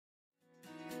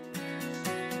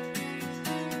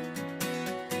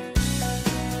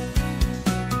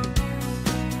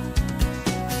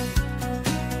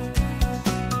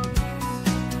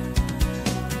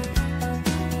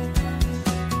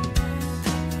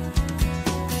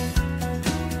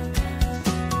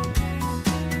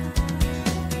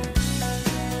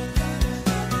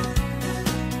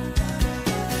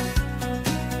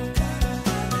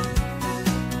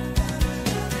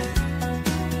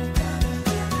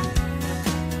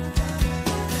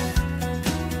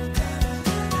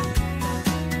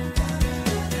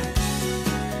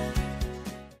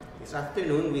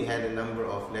afternoon, we had a number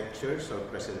of lectures or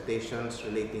presentations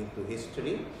relating to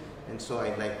history. And so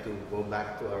I'd like to go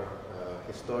back to our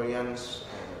historians,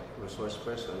 resource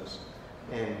persons,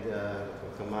 and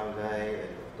Dr. Camagay,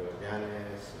 and Dr.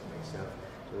 Llanes, and myself.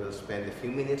 So we'll spend a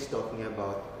few minutes talking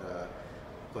about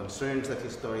concerns that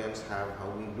historians have, how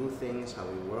we do things, how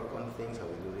we work on things, how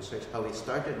we do research, how we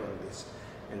started on this.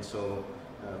 And so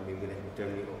maybe let me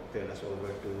turn us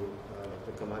over to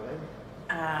Dr. Camagay.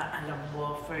 Alam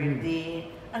mo,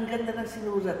 Ferdy, ang ganda ng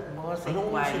sinulat mo sa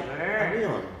Inquirer.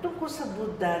 Tungkol sa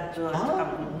Buddha, at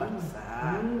saka Buddha.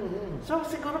 So,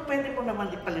 siguro pwede mo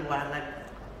naman ipaliwanag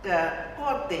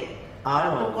konti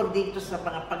tungkol dito sa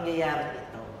mga pangyayari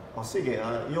ito. O sige,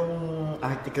 yung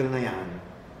article na yan,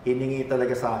 hiningi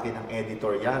talaga sa akin ng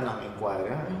editor yan, ng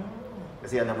Inquirer.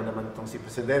 Kasi alam mo naman itong si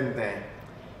Presidente,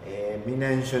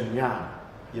 minention niya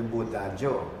yung Buddha.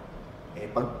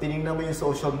 Pag tinignan mo yung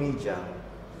social media,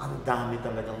 ang dami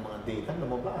talagang mga data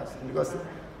lumabas. Because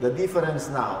the difference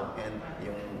now, and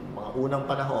yung mga unang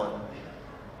panahon,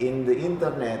 in the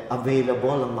internet,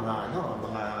 available ang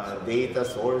mga data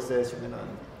sources, yung gano'n.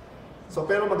 So,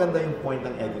 pero maganda yung point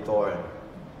ng editor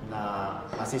na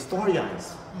as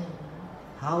historians,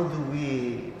 how do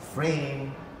we frame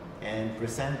and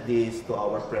present this to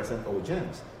our present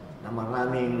audience? Na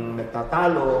maraming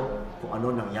nagtatalo kung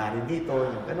ano nangyari dito,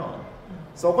 yung gano'n.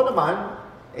 So ako naman,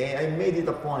 I made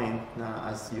it a point na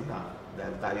as yun na,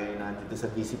 dahil tayo yung nandito sa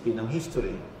discipline ng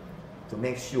history, to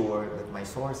make sure that my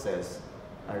sources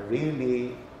are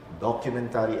really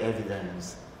documentary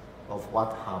evidence of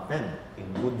what happened in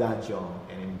Budadyo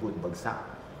and in Budbagsak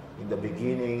in the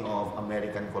beginning of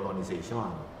American colonization.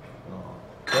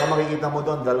 Kaya makikita mo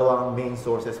doon, dalawang main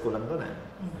sources ko lang doon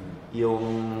Yung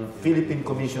Philippine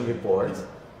Commission reports,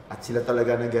 at sila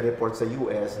talaga nag-report sa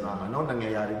US na ano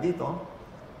nangyayari dito,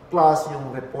 plus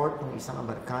yung report ng isang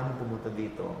Amerikano pumunta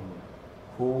dito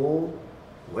who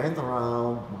went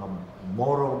around mga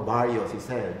Moro barrios, he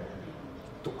said,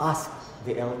 to ask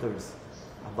the elders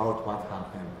about what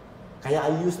happened. Kaya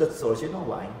I use that source, you know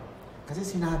why? Kasi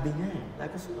sinabi niya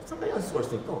like, saan kaya ang source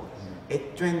nito?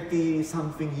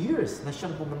 20-something years na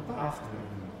siyang pumunta after.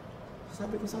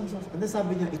 Sabi ko, saan source? And then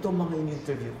sabi niya, ito mga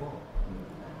in-interview ko.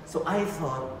 So I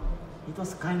thought it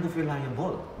was kind of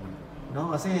reliable.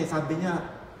 No? Kasi sabi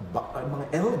niya, mga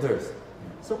elders.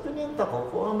 So pinenta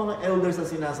ko, kung ang mga elders na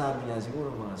sinasabi niya,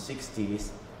 siguro mga 60s,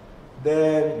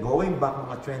 then going back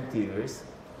mga 20 years,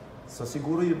 so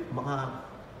siguro yung mga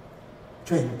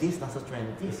 20s, nasa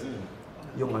 20s,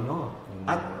 yung ano,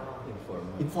 at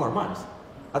informants.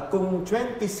 At kung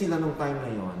 20s sila nung time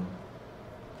na yon,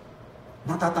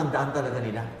 natatandaan talaga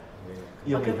nila.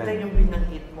 Maganda yung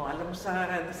binanggit mo. Alam mo sa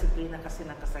disiplina kasi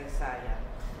ng kasaysayan,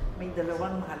 may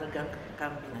dalawang mahalagang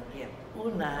kang binanggit.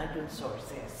 Una, yung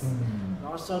sources.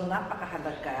 No? So,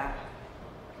 napakahalaga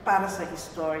para sa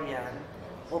historian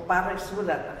o para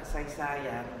isulat ang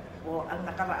kasaysayan o ang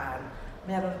nakaraan,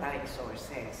 meron tayong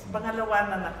sources. Pangalawa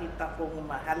na nakita kong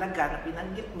mahalaga na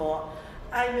binanggit mo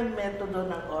ay yung metodo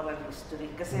ng oral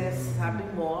history. Kasi sabi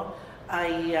mo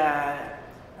ay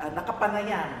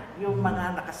nakapanayan yung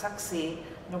mga nakasaksi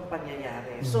ng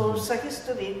pangyayari. So sa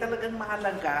history, talagang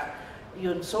mahalaga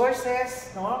yung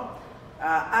sources, no?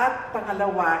 At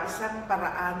pangalawa, isang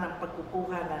paraan ng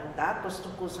pagkukuha ng datos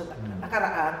tungkol sa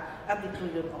nakaraan at ito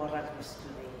yung oral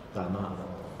history. Tama.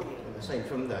 Aside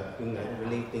from that, yung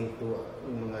relating to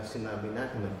yung mga sinabi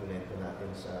natin, na pinento natin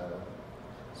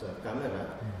sa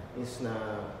camera, is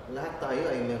na lahat tayo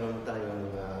ay meron tayong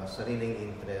sariling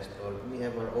interest or we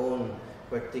have our own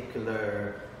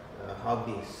particular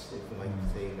hobbies, if you might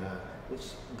say,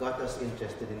 which got us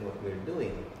interested in what we're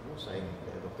doing. So,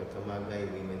 Dr.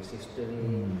 Camagay, women's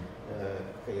history,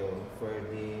 kayo,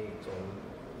 Ferdy, so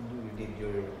you did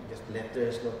your just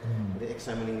letters, no? The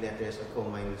examining letters of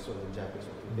co-minds on the Japanese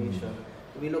occupation.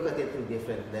 We look at it through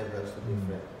different levels,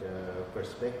 different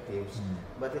perspectives,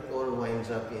 but it all winds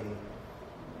up in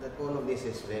that all of this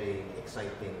is very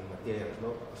exciting material.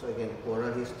 No? So again,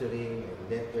 oral history,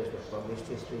 letters, published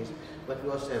histories, but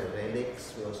we also have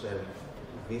relics, we also have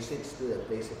visits to the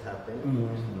place it happened,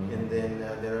 and then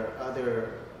there are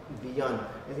other beyond.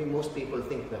 I think most people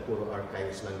think na puro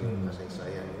archives lang yung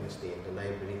kasaysayan, you stay in the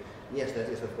library. Yes, that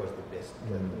is of course the best.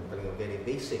 Talagang very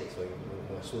basic. So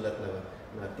yung mga sulat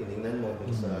na tinignan mo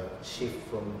sa shift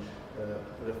from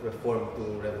reform to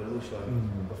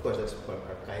revolution, of course that's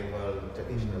archival,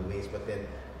 traditional ways, but then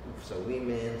sa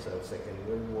women, sa Second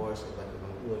World War, sa iba't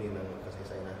ibang uri ng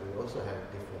kasaysayan natin, we also have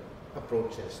different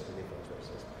approaches and different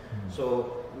sources. So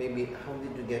maybe how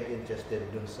did you get interested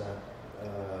dun sa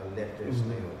letters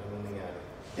na yun? Anong nangyari?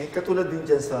 Katulad din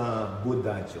dyan sa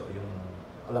Budadyo, yung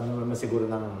alam mo naman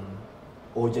siguro ng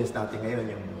audience natin ngayon,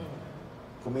 yung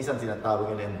kuminsan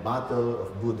tinatawag nila yung Battle of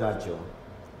Budajo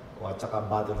o at saka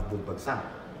Battle of Bulbagsak.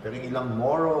 Pero yung ilang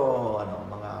Moro,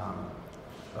 mga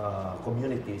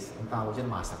communities, ang tawag dyan,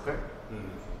 massacre.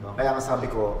 No? Kaya nga sabi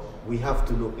ko, we have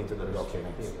to look into the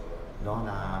documents. No?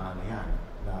 Na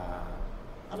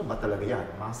ano ba talaga yan?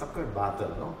 Massacre,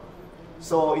 battle, no?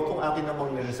 So, itong akin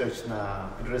namang research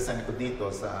na present ko dito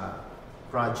sa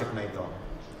project na ito,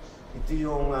 ito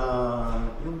yung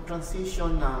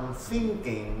transition ng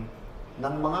thinking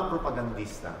ng mga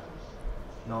propagandista,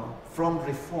 no? From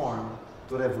reform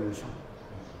to revolution.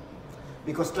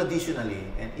 Because traditionally,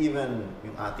 and even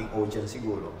yung ating audience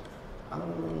siguro, ang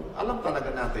alam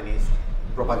talaga natin is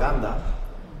propaganda,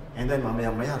 and then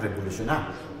mamaya-maya revolution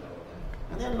na.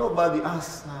 And then nobody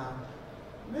asks na,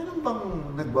 meron bang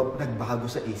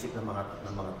nagbago sa isip ng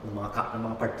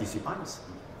mga participants?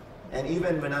 And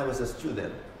even when I was a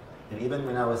student, and even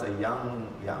when I was a young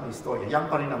historian,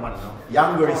 young pa rin naman, no?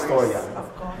 Younger historian,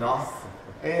 no?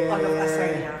 All of us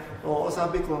are young. Oo,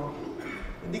 sabi ko,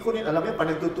 hindi ko rin alam yan, pa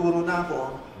nagtuturo na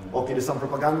ako, okay, isang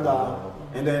propaganda,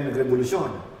 and then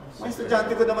nag-revolusyon. Mga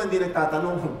estudyante ko naman hindi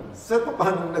nagtatanong, sir,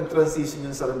 paano nag-transition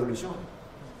yun sa revolusyon?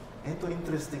 Ito,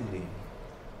 interestingly,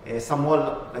 sa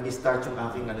mall, nag-start yung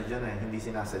aking hindi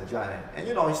sinasadya. And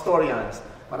you know, historians,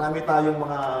 marami tayong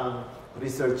mga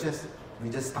researches, we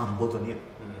just stumbled on it.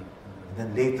 And then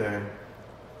later,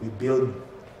 we build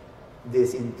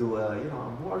this into a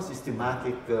more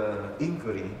systematic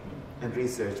inquiry and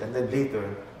research. And then later,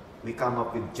 we come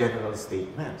up with general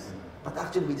statements. But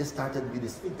actually, we just started with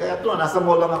this thing. Kaya ito, nasa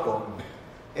mall lang ako.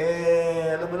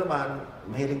 Alam mo naman,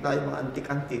 mahilig tayo mga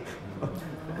antik-antik.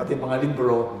 Pati mga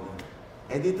libro.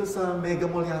 Dito sa Mega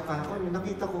Mall yata ako,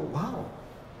 nakita ko, wow,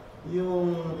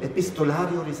 yung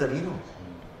Epistolario Rizalino.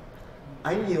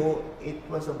 I knew it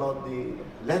was about the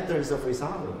letters of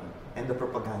Rizal and the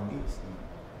propagandists.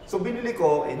 So binili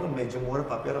ko, noon medyo mura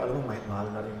pa, pero alam mo, mahal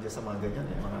na rin dyan sa mga ganyan,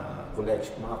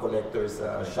 mga collectors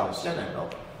shops yan, no?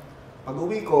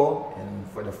 Pag-uwi ko, and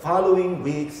for the following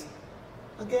weeks,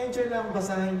 nag-enjoy lang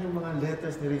basahin yung mga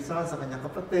letters ni Rizal sa kanyang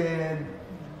kapatid,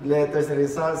 letters ni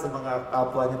Rizal sa mga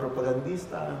kapwa niya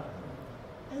propagandista.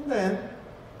 And then,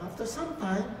 after some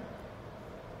time,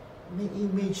 may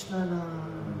image na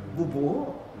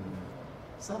bubuo.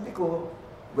 Sabi ko,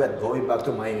 well, going back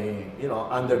to my,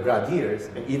 undergrad years,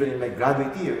 and even in my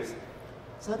graduate years,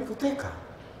 sabi ko, teka,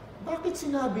 bakit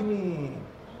sinabi ni,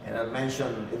 and I'll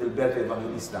mention Edilberto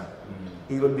Evangelista,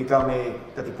 he will become a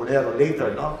katipulero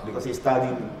later, no? Because he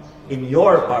studied in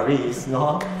your Paris,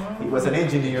 no? He was an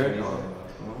engineer, no?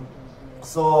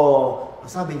 So,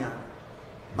 sabi niya,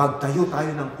 magtayo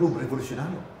tayo ng club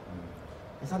revolusyonaryo.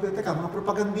 Sabi ko, teka, mga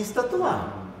propagandista to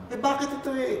bakit ito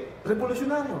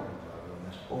revolusyonaryo?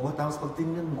 Tapos pag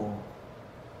tingnan mo,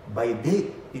 by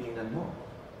date, tinignan mo,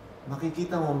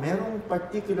 makikita mo, merong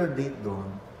particular date doon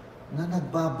na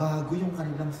nagbabago yung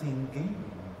kanilang thinking.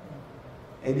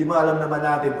 Di ba alam naman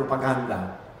natin,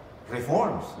 propaganda,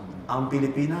 reforms. Ang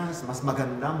Pilipinas, mas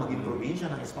maganda maging probinsya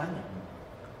ng Espanya.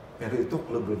 Pero ito,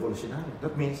 club revolutionary.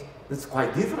 That means, that's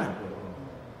quite different.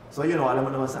 So, alam mo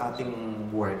naman sa ating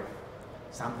work,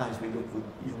 sometimes we look with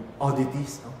yung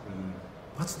oddities, no?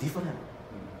 What's different?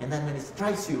 And then when it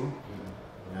strikes you,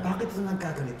 bakit ito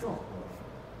nagkaganito?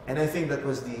 And I think that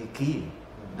was the key.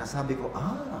 Nasabi ko,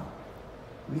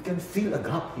 we can feel a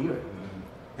gap here.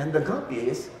 And the gap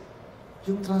is,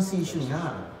 yung transition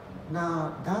nga, na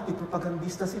dati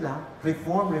propagandista sila,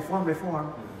 reform.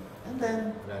 And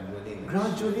then,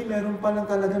 gradually, meron pa lang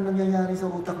talagang nangyayari sa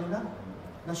utak nila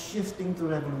na shifting to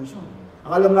revolution.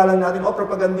 Ang alam nga lang natin,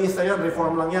 propagandista yan,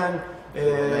 reform lang yan,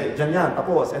 dyan yan,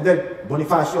 tapos. And then,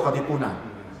 Bonifacio, Katipunan.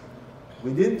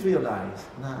 We didn't realize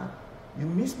na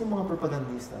yung mismo mga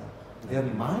propagandista, their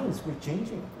minds were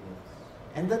changing.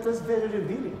 And that was very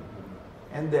revealing.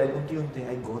 And then, unti-unti,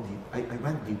 I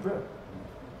went deeper.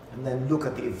 And then look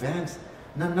at the events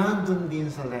na nandun din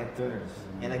sa letters.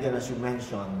 And again, as you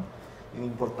mentioned,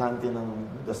 yung importante ng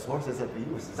the sources that we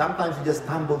use. Sometimes we just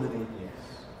stumble in it.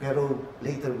 Pero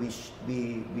later we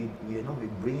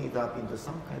bring it up into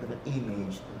some kind of an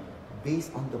image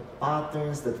based on the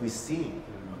patterns that we see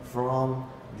from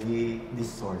the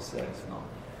sources. No?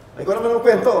 Ikaw naman ang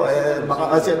kwento.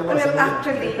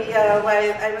 Actually,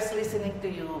 while I was listening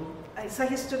to you, sa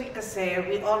history kasi,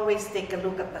 we always take a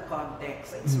look at the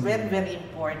context. It's very, very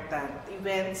important.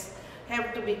 Events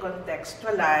have to be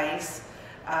contextualized.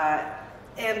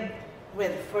 And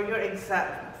well, for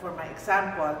my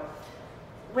example,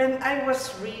 when I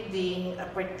was reading a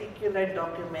particular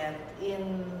document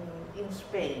in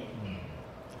Spain,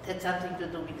 it had something to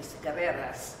do with the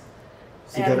cigarreras.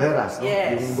 Cigareras, no?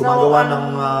 Yes. Yung gumagawa ng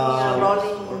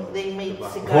rolling, they made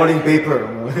cigars. rolling paper.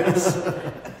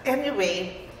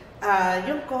 Anyway,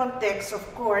 yung context, of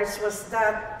course, was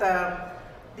that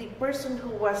the person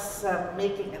who was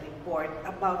making a report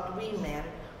about women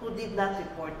who did not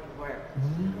report to work,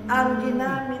 ang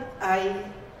ginamit ay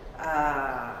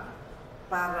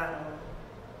parang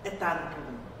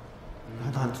tantrum.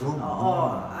 Tantrum?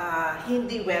 Oo,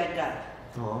 hindi welga.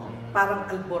 Oo. Parang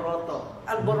alboroto.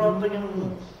 Alboroto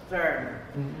yung term.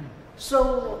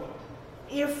 So,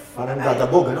 if... Parang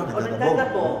dadabog, ano? O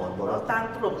nagdadabog,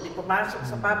 tantrum. Di pumasok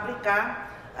sa pabrika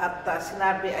at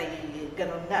sinabi ay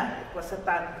ganun nga. It was a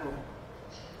tantrum.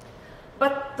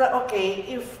 But, okay,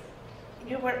 if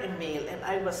you were a male and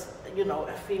I was,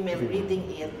 a female reading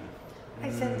it,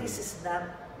 I said, this is not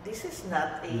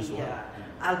a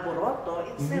alboroto,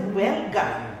 it's a welga.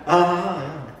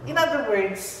 In other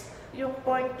words, yung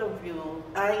point of view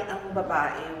ay ang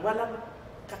babae walang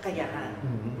kakayahan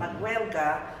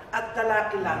magwelga at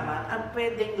lalaki lamang ang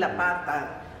pwedeng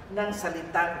lapatan ng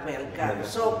salitang welga.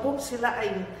 So kung sila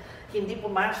ay hindi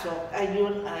pumasok,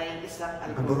 ayun ay isang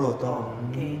alboroto.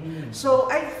 Okay.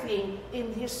 So I think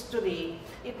in history,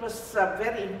 it was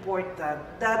very important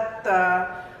that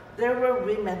there were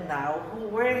women now who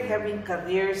were having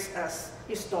careers as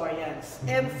historians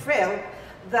and felt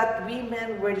that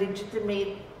women were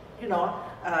legitimate,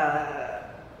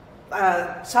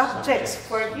 subjects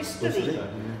for history.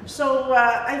 So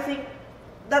I think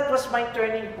that was my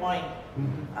turning point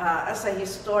as a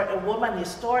woman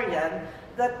historian.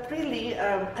 That really,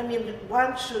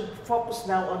 one should focus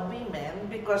now on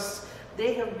women because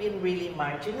they have been really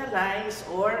marginalized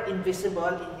or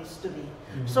invisible in history.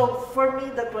 So for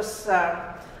me, that was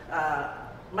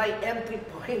my entry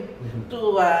point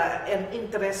to an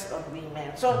interest on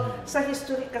women. So sa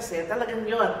history kasi, talagang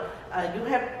yun. You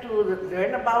have to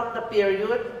learn about the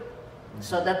period.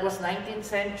 So that was 19th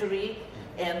century.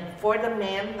 And for the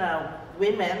men,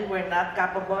 women were not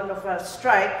capable of a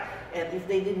strike. And if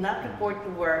they did not report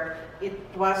to work, it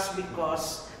was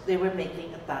because they were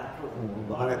making a tantrum.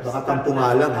 Baka tampo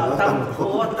nga lang.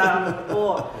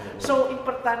 Tampo. So,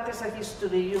 importante sa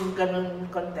history yung ganun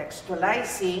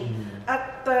contextualizing.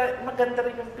 At maganda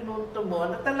rin yung pinunto mo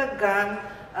na talagang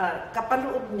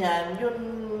kapaloob niyan yung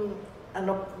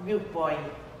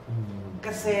viewpoint.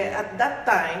 Kasi at that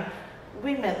time,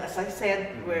 women, as I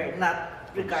said, were not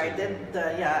regarded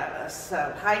as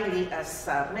highly as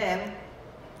men.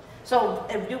 So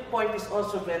a viewpoint is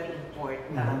also very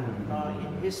important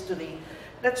in history.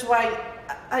 That's why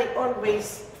I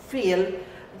always feel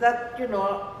that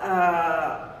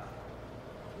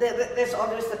there's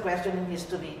always the question in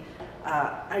history: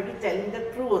 are you telling the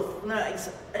truth? No,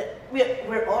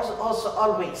 we're also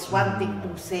always wanting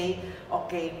to say,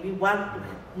 okay, we want to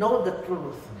know the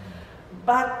truth,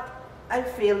 but I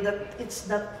feel that it's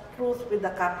not truth with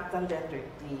the capital letter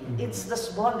T. It's the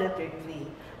small letter T.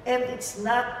 And it's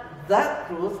not the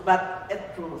truth, but a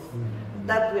truth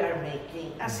that we are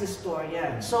making as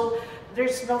historians. So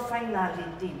there's no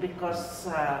finality because,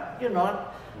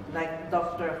 like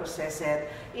Dr. Jose said,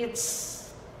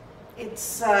 it's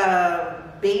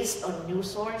based on news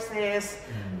sources.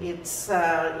 It's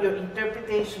your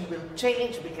interpretation will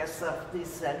change because of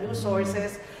these news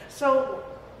sources. So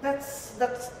that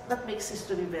makes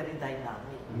history very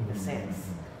dynamic in a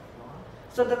sense.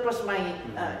 So that was my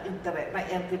my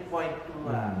entry point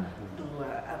to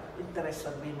interest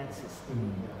on women's history.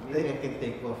 Maybe I can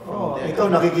take off from there.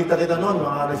 Ikaw, nakikita kita noon,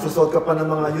 nagsusot ka pa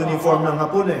ng mga uniform ng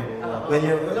Hapon eh.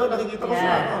 Nakikita ko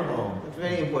siya. It's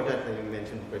very important that you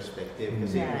mentioned perspective.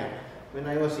 Kasi when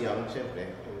I was young,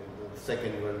 syempre, the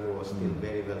Second World War was still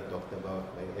very well talked about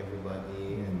by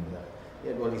everybody. And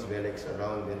you had all these relics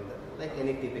around. And like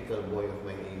any typical boy of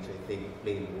my age, I think,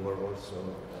 played war also.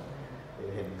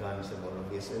 They had guns and all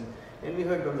of this. And we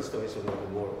heard all the stories about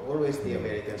the war. Always the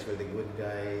Americans were the good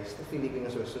guys. The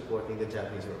Filipinos were supporting, the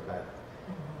Japanese were bad.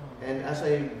 And as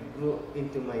I grew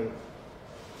into my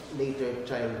later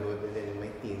childhood and then in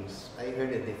my teens, I heard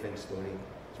a different story.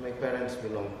 So my parents they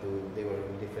were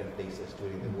in different places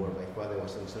during the war. My father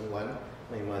was in San Juan,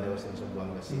 my mother was in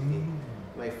Zamboanga City.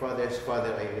 My father's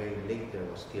father, I learned later,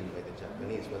 was killed by the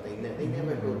Japanese, but they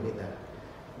never told me that.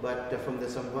 But from the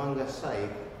Zamboanga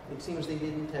side, it seems they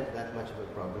didn't have that much of a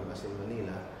problem as in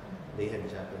Manila. They had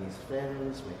Japanese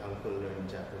friends, my uncle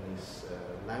learned Japanese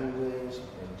language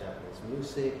and Japanese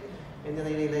music. And then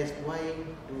I realized, why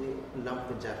do we lump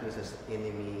the Japanese as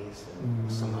enemies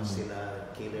and sama sila,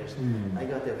 killers? I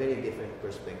got a very different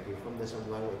perspective from the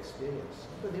Zamboanga experience.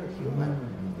 But they were human.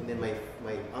 And then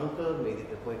my uncle made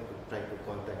it a point to try to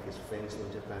contact his friends in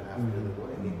Japan after the war,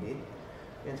 and he did.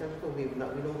 And sabi ko, we don't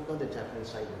know the Japanese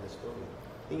side of the story.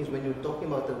 Thing is, when you're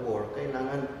talking about the war,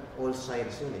 kailangan all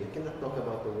sides yun eh. You cannot talk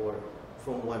about the war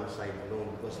from one side alone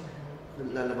because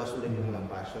lalabas ulit yung mga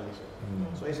passions.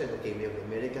 So I said, okay, we have the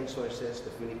American sources,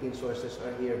 the Philippine sources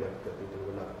are here, but the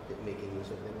people were not making use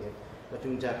of them yet. But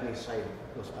yung Japanese side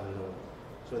was unknown.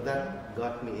 So that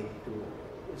got me into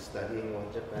studying on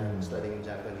Japan, studying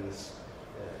Japanese,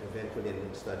 eventually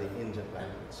studying in Japan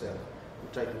itself. We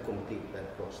tried to complete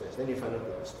that process. Then you found out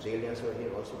the Australians were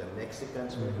here, also the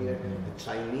Mexicans were here, the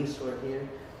Chinese were here.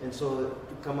 And so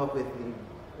to come up with the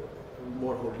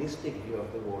more holistic view of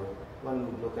the war, one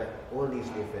would look at all these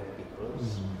different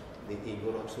peoples. The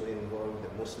Igorots were involved,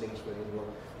 the Muslims were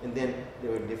involved, and then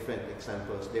there were different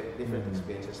examples, different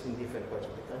experiences in different parts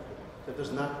of the country. So it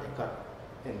was not a cut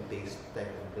and paste type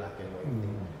of black and white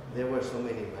thing. There were so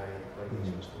many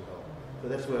variations throughout. So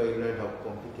that's where I learned how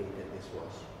complicated this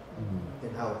was.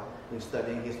 And how in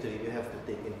studying history you have to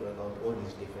take into account all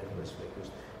these different perspectives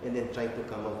and then try to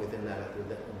come up with a narrative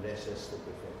that addresses the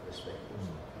different perspectives.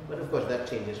 But of course that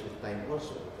changes with time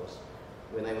also because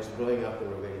when I was growing up there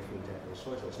were very few Japanese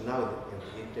sources. Now in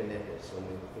the internet there's so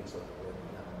many things out there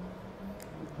now.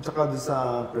 Tsaka doon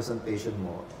sa presentation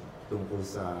mo tungkol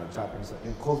sa Japanese,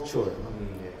 yung culture,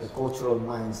 the cultural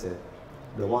mindset,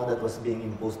 the one that was being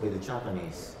imposed by the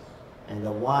Japanese, and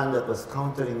the one that was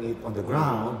countering it on the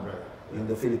ground,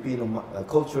 yung the Filipino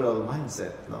cultural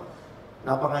mindset. No?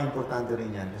 Napaka-importante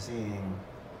rin yan kasi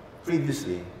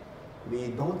previously,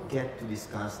 we don't get to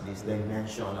discuss this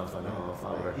dimension of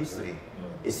our history.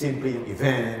 It's simply yung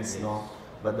events, no?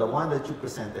 But the one that you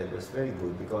presented was very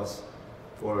good because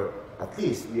for at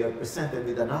least we are presented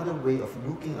with another way of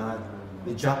looking at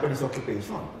the Japanese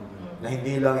occupation. Na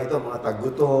hindi lang ito mga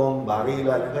tagutom,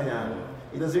 barilan, ganyan.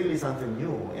 It was really something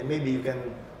new, and maybe you can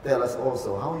tell us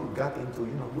also how you got into,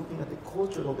 looking at the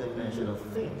cultural dimension of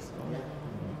things. No?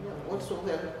 Yeah. Also,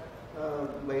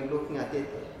 by looking at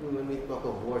it, when we talk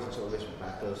of wars, it's always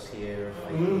battles here,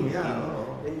 fighting.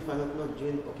 Then you find out, no,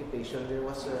 during occupation, there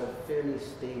was a fairly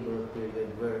stable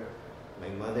period where my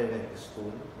mother went to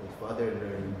school, my father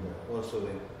also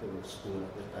went to school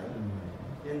at the time,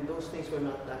 and those things were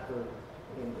not tackled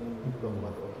in talking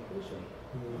about occupation.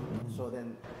 So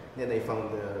then I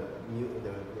found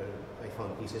I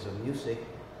found pieces of music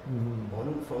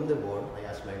from the war. I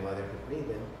asked my mother to play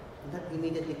them, and that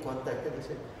immediately contacted. I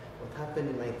said, "What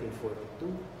happened in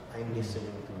 1942? I'm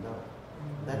listening to now."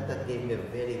 That gave me a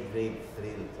very great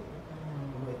thrill.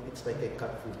 It's like a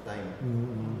cut through time.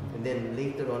 And then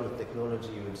later on with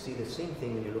technology, you would see the same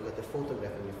thing when you look at the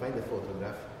photograph and you find the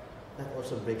photograph. That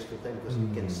also breaks through time because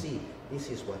you can see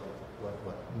this is what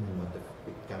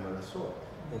the camera saw.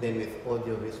 And then with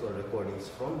audio-visual recordings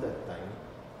from that time,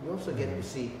 you also get to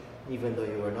see, even though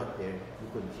you were not there, you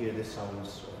could hear the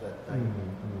sounds of that time.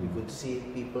 You could see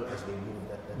people as they moved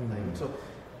at that time. So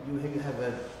you have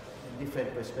a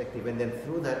different perspective. And then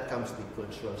through that comes the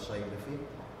cultural side of it,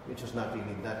 which was not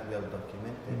really that well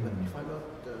documented. But we found out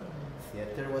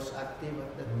theater was active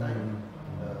at that time,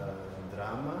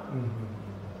 drama,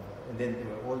 and then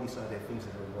there were all these other things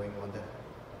that were going on that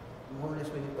more or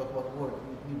less when you talk about war,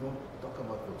 you don't talk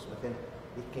about those, but then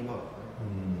it came out.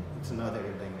 Right? It's another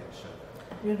dimension.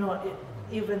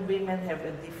 Even women have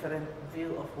a different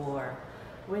view of war.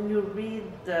 When you read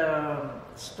the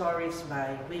stories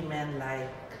by women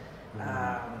like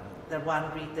the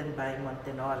one written by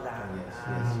Montenola.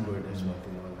 Lourdes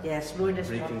Montenola. Yes,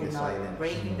 Lourdes Montenola,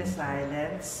 Breaking the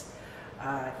Silence.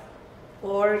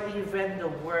 Or even the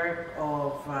work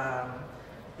of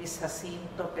this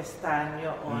Jacinto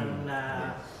Pestaño on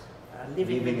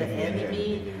Living with the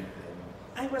Enemy.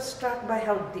 I was struck by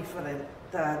how different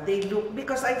they look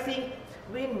because I think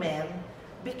women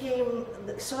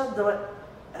saw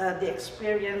the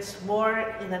experience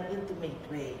more in an intimate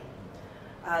way.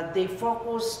 They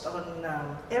focused on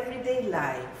everyday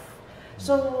life.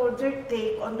 So their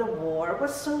take on the war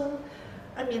was so,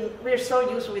 we're so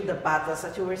used with the battles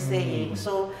that you were saying.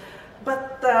 So,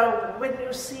 but when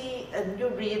you see and you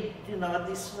read,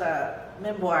 these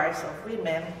memoirs of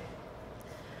women,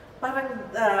 parang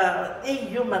they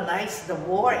humanize the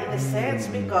war in a sense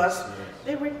because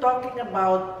they were talking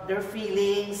about their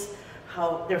feelings,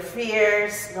 how their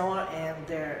fears, and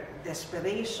their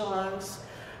desperations.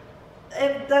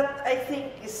 And that, I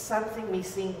think, is something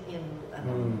missing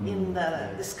in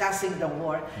discussing the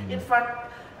war. In fact,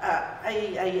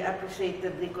 I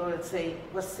appreciated Rico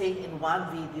was saying in one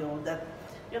video that,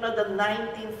 the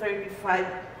 1935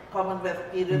 Commonwealth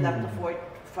period up to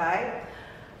 45,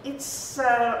 it's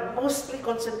mostly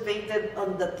concentrated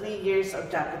on the 3 years of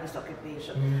Japanese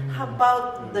occupation. How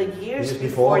about the years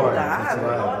before that,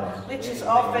 which is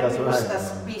often used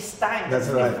as peacetime? That's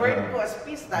referred to as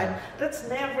peacetime. That's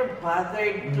never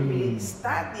bothered to be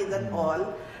studied at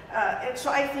all. And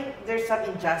so I think there's some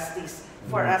injustice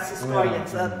for us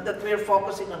historians that we're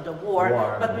focusing on the war,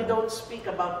 but we don't speak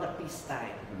about the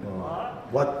peacetime.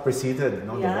 What preceded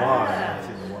the war?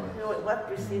 What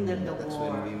preceded the That's war?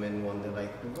 when women won the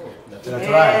right to vote. That's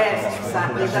right.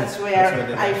 Exactly. That's where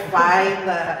I find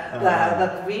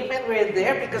that women were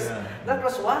there, because that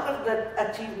was one of the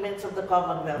achievements of the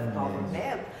Commonwealth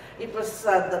government. It was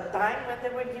the time when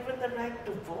they were given the right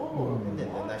to vote. And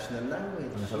then the national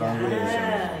language.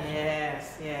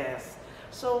 Yes.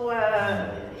 So,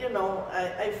 you know,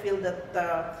 I feel that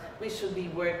we should be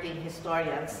working,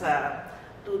 historians,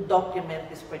 to document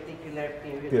this particular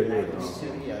period in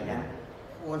history.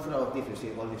 One relative, you see,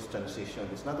 all this transition,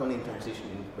 it's not only transition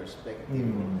in perspective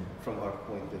from our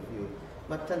point of view,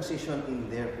 but transition in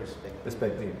their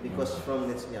perspective. Because from,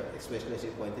 especially as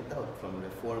you pointed out, from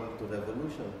reform to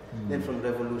revolution, then from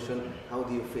revolution, how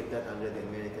do you fit that under the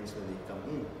Americans when they come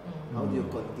in? How do you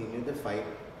continue the fight,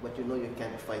 but you know you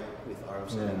can't fight with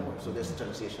arms anymore? So there's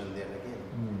transition there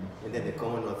again. And then the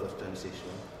Commonwealth was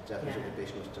transition, Japanese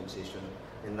occupation was transition,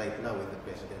 and right now with the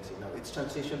presidency now, it's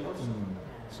transition also.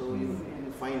 So you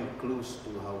find clues to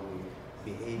how we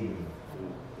behave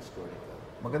through historical.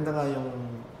 Maganda nga yung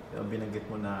binanggit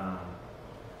mo na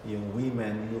yung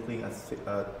women looking at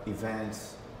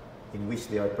events in which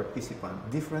they are participant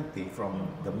differently from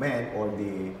the men or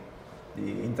the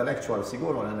intellectuals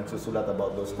siguro na nagsusulat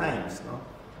about those times. No?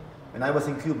 When I was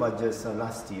in Cuba just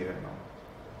last year,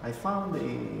 I found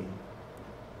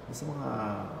sa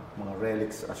mga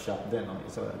relics shop din.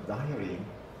 It's a diary,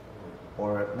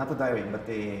 or not a diary, but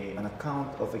an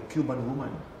account of a Cuban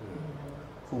woman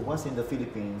who was in the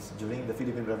Philippines during the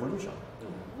Philippine Revolution.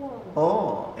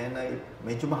 And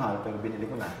medyo mahal, pero binili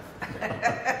ko na.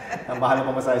 Ang mahal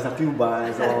ang pamasahe sa Cuba.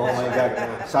 So, oh my God,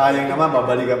 sayang naman,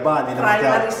 babalik ka pa.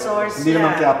 Hindi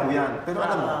naman kaya po yan. Pero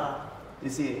alam mo, you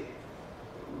see,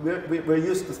 we're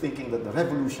used to thinking that the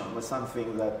revolution was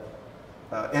something that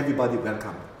everybody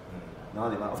welcomed. No,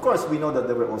 of course, we know that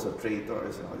there were also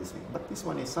traitors and all this thing. But this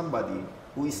one is somebody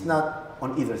who is not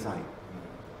on either side.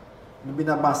 Nung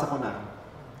binabasa ko na,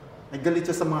 naggalit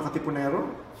siya sa mga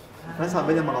katipunero.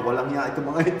 Sabi niya, mga walang iya, itong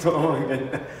mga ito.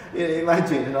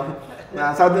 Imagine,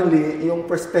 na suddenly, yung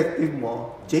perspective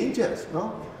mo changes,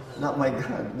 no? Na, my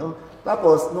God, no?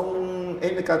 Tapos, nung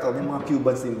nagkataon, yung mga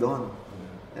Cubans din doon,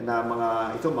 na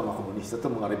mga komunista,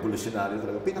 mga revolutionary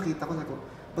talaga, pinakita ko,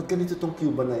 ba't ganito itong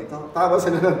Cuban na ito? Tawa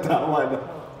sila ng tawa, no?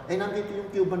 Nandito yung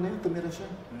Cuban na yun, tumira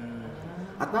siya.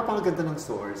 At napakaganda ng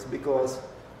source because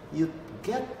you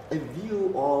get a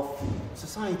view of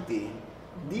society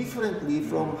differently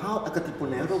from how a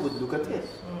katipunero would look at it.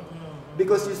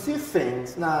 Because you see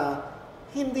things na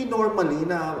hindi normally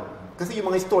na, kasi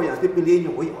yung mga historians,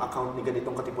 pipiliin yung account ni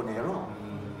ganitong katipunero.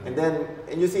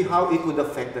 And you see how it would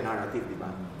affect the narrative, di ba?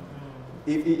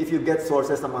 If you get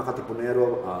sources ng mga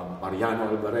katipunero,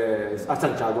 Mariano Alvarez,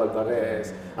 Santiago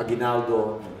Alvarez,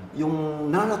 Aguinaldo, yung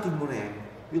narrative mo rin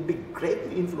will be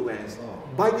greatly influenced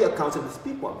by the accounts of these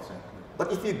people. But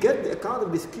if you get the account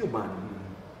of this Cuban,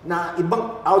 na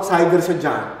ibang outsider siya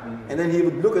dyan, and then he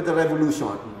would look at the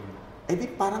revolution, di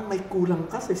parang may kulang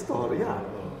ka sa istorya.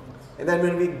 And then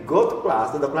when we go to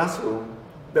the classroom,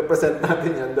 represent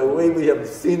natin yan, the way we have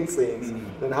seen things,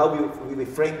 and how we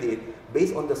framed it,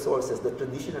 based on the sources that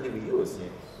traditionally we use.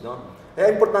 No?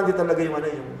 Kaya importante talaga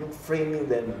yung framing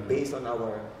them based on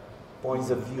our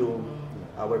points of view,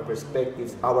 our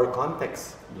perspectives, our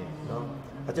context. No?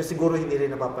 At yung siguro hindi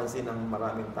rin napapansin ng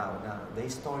maraming tao na the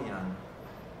historian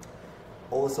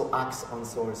also acts on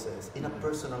sources in a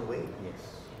personal way.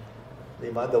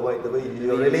 Diba? The way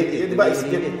you relate it.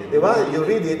 Diba? You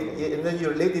read it, and then you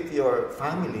relate it to your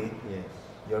family.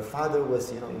 Your father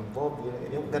was, involved.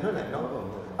 Yung ganun no?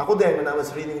 Ako din, when I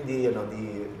was reading the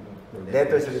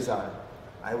letters to Rizal,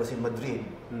 I was in Madrid.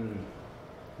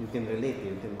 You can relate.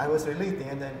 I was relating,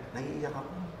 and then naiiyak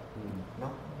ako. No?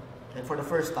 And for the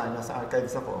first time, nasa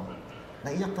archives ako,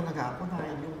 naiiyak talaga ako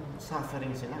dahil yung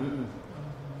suffering sila.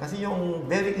 Kasi yung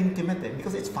very intimate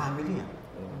because it's family.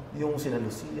 Yung sina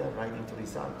Lucia writing to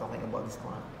Rizal, talking about this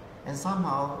one. And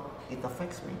somehow, it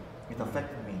affects me. It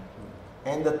affected me.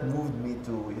 And that moved me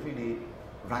to really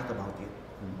write about it.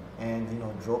 And,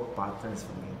 draw patterns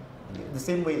for me. The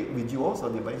same way with you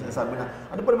also, di ba? Sabi na,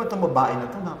 ano ba naman itong babae na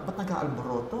ito? Ba't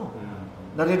nag-aalboroto?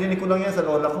 Naririnig ko lang yan sa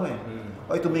lola ko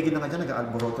tumigil na nga dyan,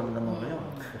 nag-aalboroto na naman ngayon.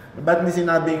 Ba't may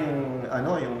sinabing,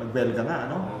 yung nag-belga nga,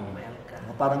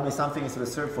 parang may something is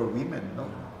reserved for women, no?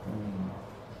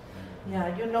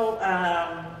 Yeah,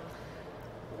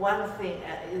 one thing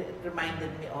it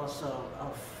reminded me also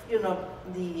of,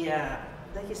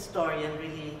 the historian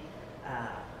really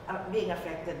being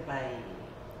affected by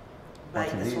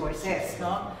the sources,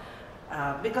 no?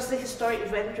 Because the historian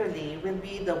eventually will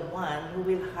be the one who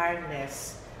will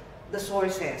harness the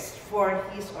sources for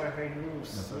his or her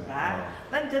use. Diba?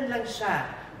 Nandyan lang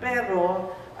siya.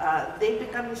 Pero they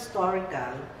become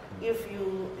historical if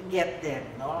you get them,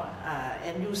 no?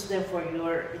 And use them for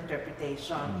your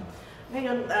interpretation.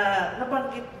 Ngayon,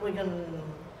 nabanggit mo yun,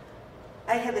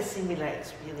 I had a similar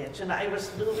experience. I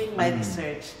was doing my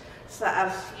research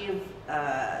sa archive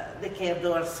de Quai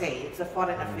d'Orsay. It's a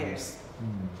foreign affairs.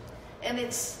 And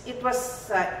it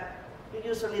was,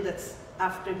 usually that's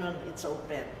afternoon, it's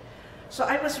open. So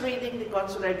I was reading the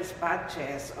consular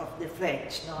dispatches of the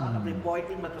French,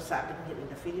 reporting what was happening here in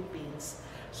the Philippines.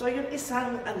 So yung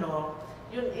isang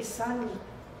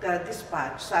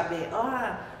dispatch, sabi,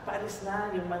 paalis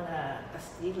na yung mga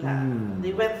Kastila.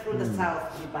 They went through the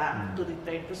south, diba, to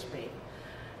return to Spain.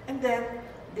 And then,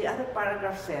 the other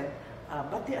paragraph said,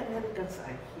 but the Americans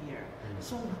are here.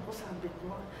 So, sabi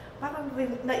ko, parang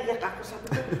naiyak ako, sabi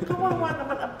ko, kawawa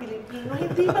naman ang Pilipino,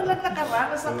 hindi man lang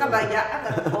nakaranas ng kalayaan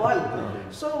at all.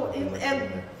 So, in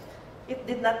end, it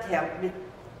did not help with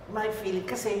my feeling,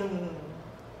 kasi yung,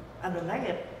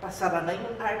 pasara na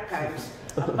yung archives,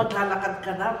 maglalakad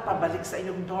ka na, pabalik sa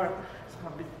iyong dorm.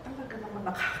 Sabi, talaga naman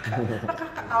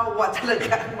nakakaawa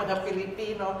talaga ang mga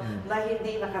Pilipino na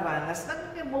hindi nakaranas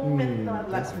ng moment na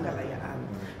lang ng kalayaan.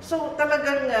 So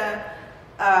talagang,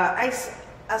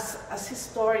 as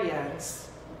historians,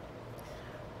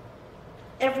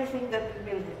 everything that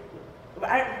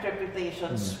our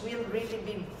interpretations will really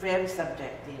be very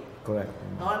subjective. Correct.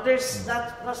 No, there's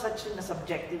no such thing as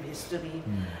subjective history.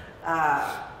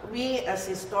 We as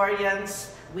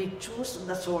historians, we choose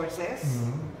the sources,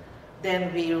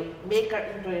 then we make our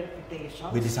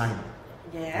interpretations. We design.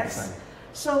 Yes.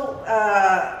 So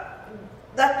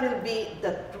that will be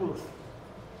the truth.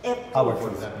 Our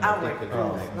truth. Our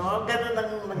truth. No? Ganun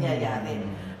ang mangyayari.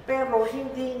 Pero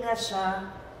hindi nga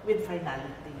siya with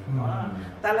finality. No?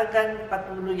 Talagang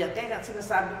patuloy yan. Kaya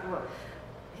sinasabi ko,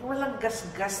 walang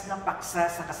gasgas na paksa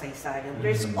sa kasaysayan.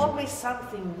 There's always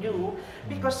something new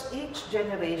because each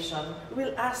generation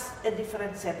will ask a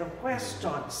different set of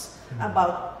questions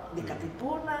about the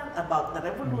Katipunan, about the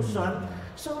revolution.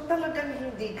 So talagang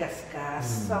hindi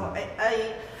gasgas. So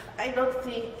I don't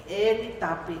think any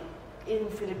topic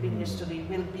in Philippine history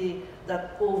will be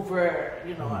that over,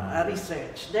 a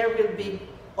research. There will be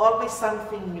always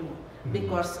something new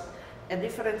because a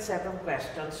different set of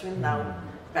questions will now,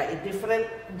 a different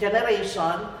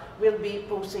generation will be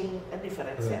posing a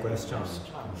different set of questions.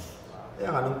 Kaya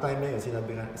nga, nung time na yun,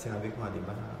 sinabi ko nga, di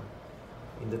ba,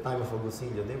 in the time of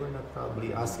Agoncillo, they were not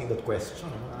probably asking that question.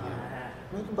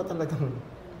 Mayroon ba talagang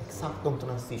eksaktong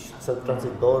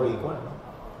transitory ko, no?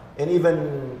 And even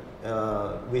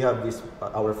we have this,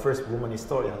 our first woman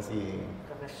historian, si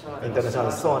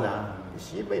International Sona,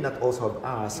 she may not also have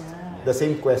asked the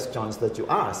same questions that you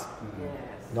asked.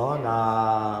 No,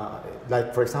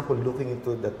 like for example, looking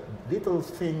into that little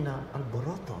thing na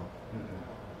alboroto.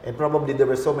 And probably there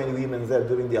were so many women there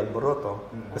during the alboroto,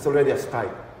 it's already a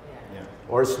strike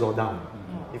or slow down.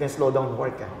 You can slow down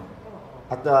work.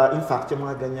 At in fact, yung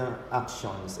mga ganyang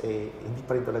actions, hindi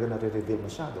pa rin talaga nare-reveal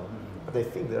masyado. But I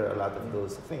think there are a lot of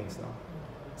those things. No?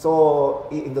 So,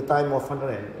 in the time of,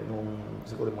 nung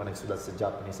siguro mga nagsulat sa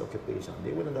Japanese occupation,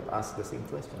 they wouldn't have asked the same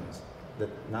questions that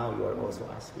now you are also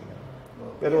asking.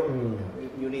 Pero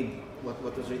you read what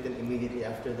was written immediately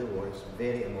after the war is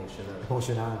very emotional.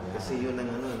 Emotional. Kasi yun ang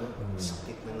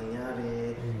sakit na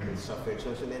nangyari, they suffered.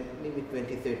 So then maybe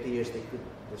 20, 30 years they could,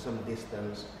 there's some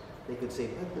distance, they could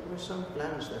say, but there were some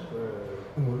plans that were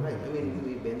right. I mean,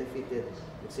 we benefited,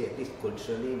 let's say at least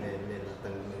culturally, may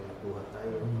nakuha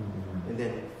tayo. And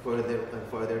then further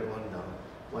on down,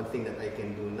 one thing that I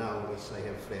can do now is I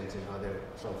have friends in other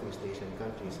Southeast Asian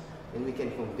countries. And we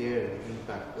can compare the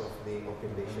impact of the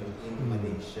occupation in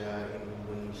Malaysia, in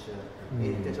Indonesia.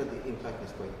 And so the impact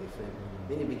is quite different.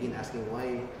 Then you begin asking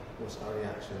why was our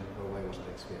reaction or why was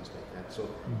our experience like that. So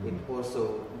it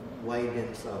also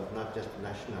widens out, not just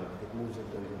national, but it moves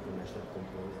into an international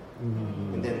component.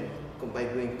 And then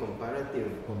by doing comparative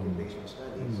occupation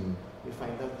studies, you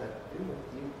find out that you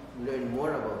learn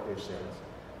more about yourself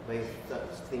by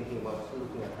thinking about,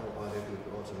 looking at how other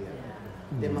people also react.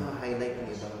 Then maha-highlight yung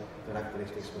ibang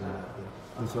characteristics mo natin.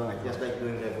 That's right. Just like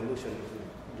doing revolution, if you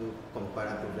do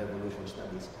comparative revolution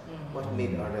studies, what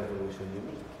made our revolution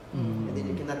unique? And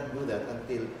then you cannot do that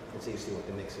until, let's say, you see what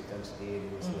the Mexicans did,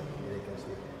 what the Americans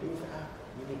did. Yung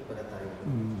unique pala tayo.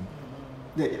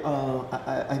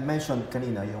 I mentioned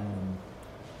kanina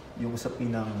yung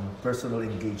usapin ng personal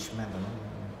engagement, ano,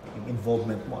 yung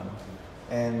involvement mo, ano.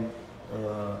 And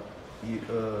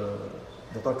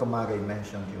Dr. Camagay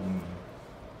mentioned yung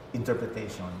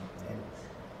interpretation. And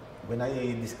when I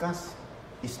discuss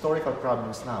historical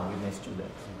problems now with my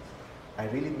students, I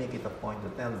really make it a point to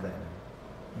tell them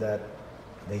that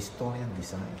the historian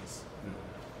decides.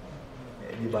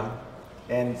 Di ba?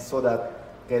 And so that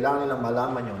kailangan nilang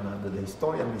malaman yun na the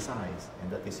historian decides,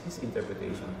 and that is his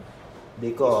interpretation.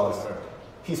 Because,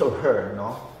 his or her,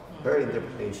 no? Her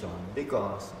interpretation.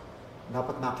 Because,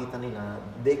 dapat makita nila,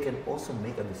 they can also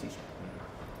make a decision.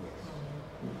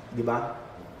 Di ba?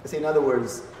 Kasi in other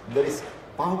words, there is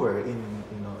power in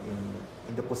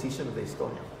the position of the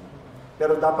historian.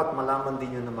 Pero dapat malaman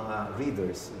din yun ng mga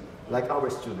readers, like our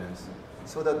students,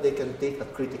 so that they can take a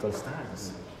critical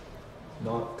stance.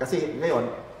 No? Kasi ngayon,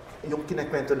 yung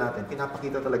kinakwento natin,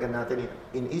 pinapakita talaga natin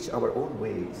in each our own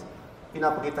ways.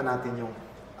 Pinapakita natin yung,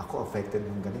 ako affected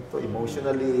ng ganito,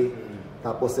 emotionally,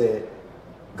 tapos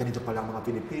ganito pala ang mga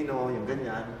Pilipino, yung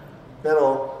ganyan.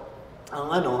 Pero, ang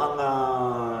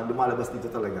lumalabas dito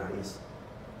talaga is,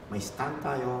 may stand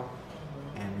tayo,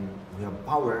 and we have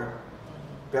power,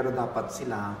 pero dapat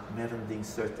sila, meron ding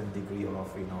certain degree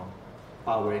of,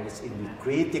 power, and it's in the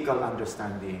critical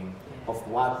understanding of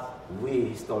what we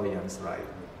historians write.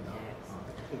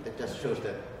 I think that just shows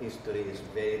that history is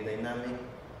very dynamic,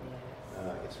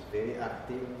 it's very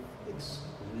active, it's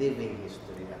living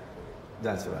history actually.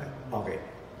 That's right. Okay.